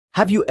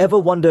Have you ever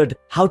wondered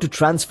how to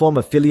transform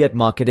affiliate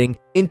marketing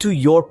into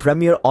your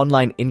premier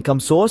online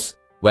income source?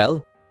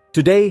 Well,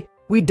 today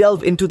we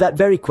delve into that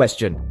very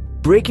question,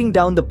 breaking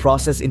down the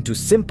process into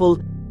simple,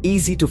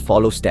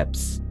 easy-to-follow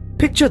steps.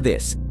 Picture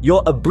this: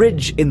 you're a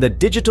bridge in the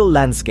digital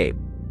landscape,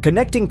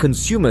 connecting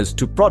consumers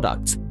to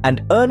products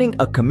and earning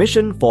a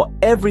commission for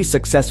every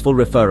successful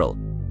referral.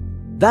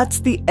 That's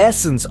the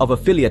essence of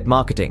affiliate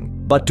marketing.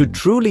 But to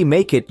truly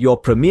make it your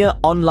premier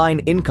online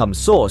income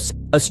source,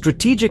 a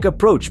strategic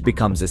approach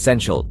becomes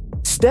essential.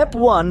 Step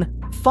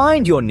 1.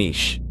 Find your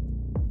niche.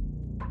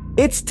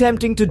 It's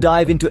tempting to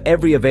dive into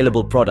every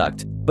available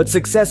product, but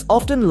success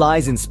often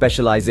lies in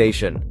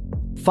specialization.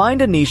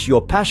 Find a niche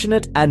you're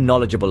passionate and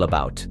knowledgeable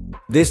about.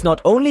 This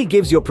not only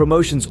gives your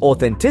promotions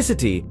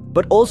authenticity,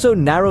 but also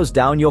narrows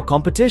down your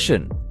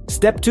competition.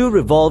 Step 2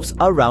 revolves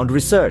around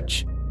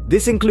research.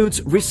 This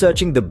includes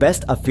researching the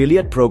best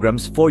affiliate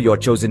programs for your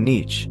chosen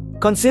niche.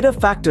 Consider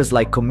factors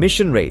like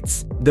commission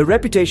rates, the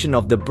reputation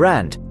of the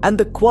brand, and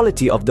the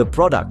quality of the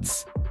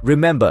products.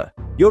 Remember,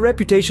 your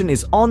reputation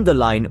is on the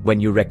line when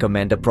you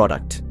recommend a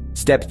product.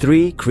 Step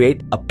 3.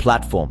 Create a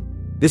platform.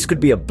 This could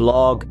be a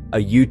blog, a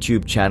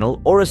YouTube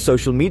channel, or a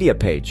social media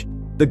page.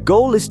 The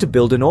goal is to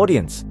build an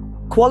audience.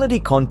 Quality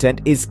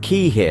content is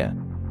key here.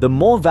 The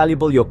more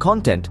valuable your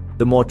content,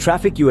 the more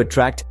traffic you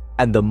attract,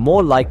 and the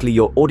more likely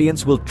your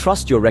audience will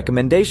trust your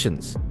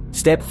recommendations.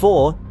 Step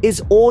 4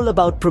 is all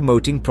about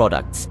promoting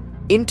products.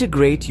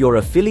 Integrate your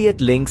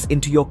affiliate links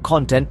into your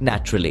content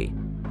naturally.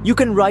 You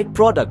can write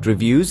product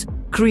reviews,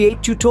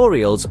 create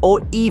tutorials,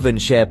 or even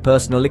share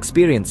personal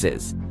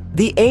experiences.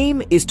 The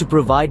aim is to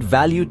provide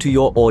value to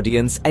your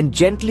audience and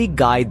gently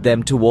guide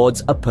them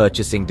towards a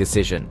purchasing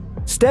decision.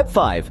 Step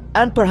 5,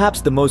 and perhaps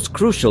the most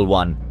crucial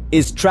one,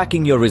 is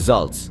tracking your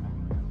results.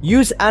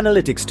 Use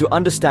analytics to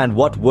understand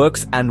what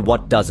works and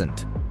what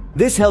doesn't.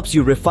 This helps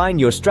you refine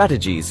your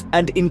strategies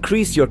and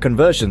increase your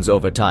conversions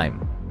over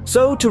time.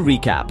 So to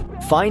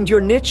recap, find your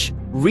niche,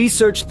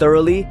 research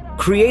thoroughly,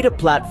 create a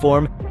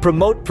platform,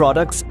 promote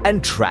products,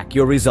 and track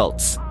your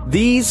results.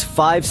 These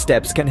 5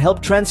 steps can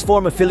help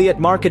transform affiliate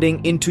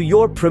marketing into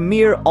your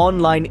premier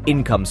online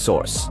income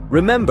source.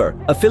 Remember,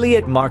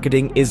 affiliate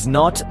marketing is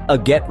not a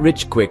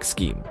get-rich-quick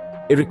scheme.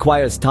 It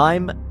requires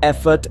time,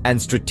 effort,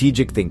 and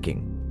strategic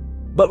thinking.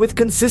 But with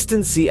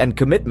consistency and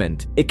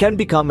commitment, it can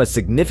become a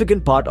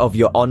significant part of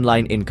your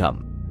online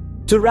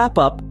income. To wrap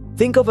up,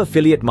 think of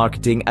affiliate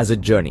marketing as a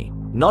journey,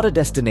 not a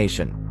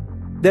destination.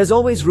 There's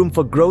always room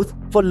for growth,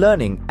 for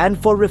learning, and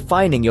for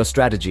refining your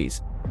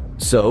strategies.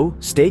 So,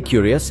 stay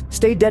curious,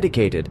 stay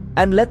dedicated,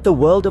 and let the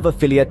world of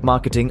affiliate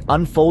marketing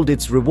unfold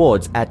its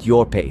rewards at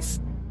your pace.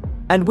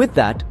 And with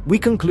that, we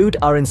conclude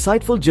our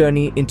insightful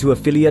journey into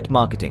affiliate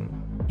marketing.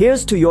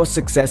 Here's to your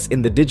success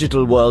in the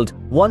digital world,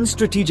 one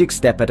strategic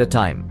step at a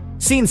time.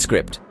 Scene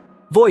script.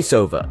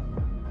 Voiceover.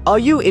 Are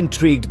you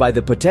intrigued by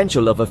the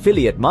potential of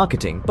affiliate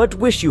marketing but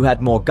wish you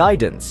had more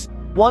guidance?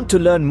 Want to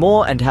learn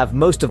more and have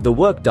most of the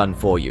work done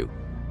for you?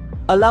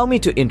 Allow me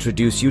to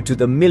introduce you to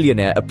the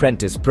Millionaire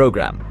Apprentice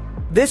program.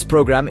 This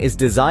program is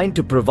designed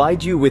to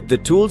provide you with the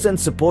tools and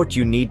support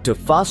you need to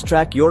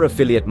fast-track your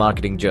affiliate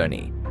marketing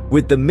journey.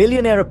 With the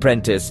Millionaire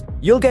Apprentice,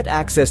 you'll get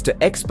access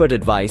to expert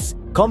advice,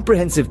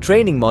 comprehensive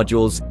training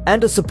modules,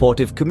 and a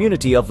supportive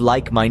community of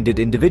like-minded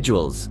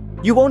individuals.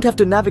 You won't have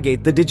to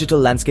navigate the digital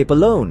landscape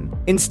alone.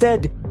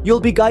 Instead,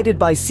 you'll be guided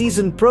by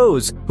seasoned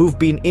pros who've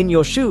been in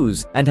your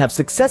shoes and have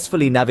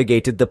successfully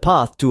navigated the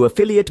path to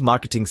affiliate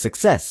marketing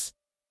success.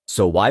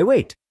 So why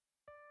wait?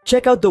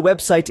 Check out the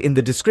website in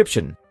the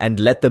description and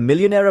let the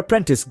Millionaire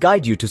Apprentice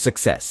guide you to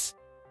success.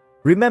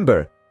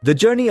 Remember, the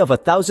journey of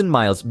 1,000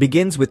 miles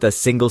begins with a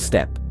single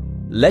step.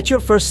 Let your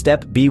first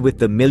step be with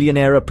the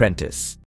Millionaire Apprentice.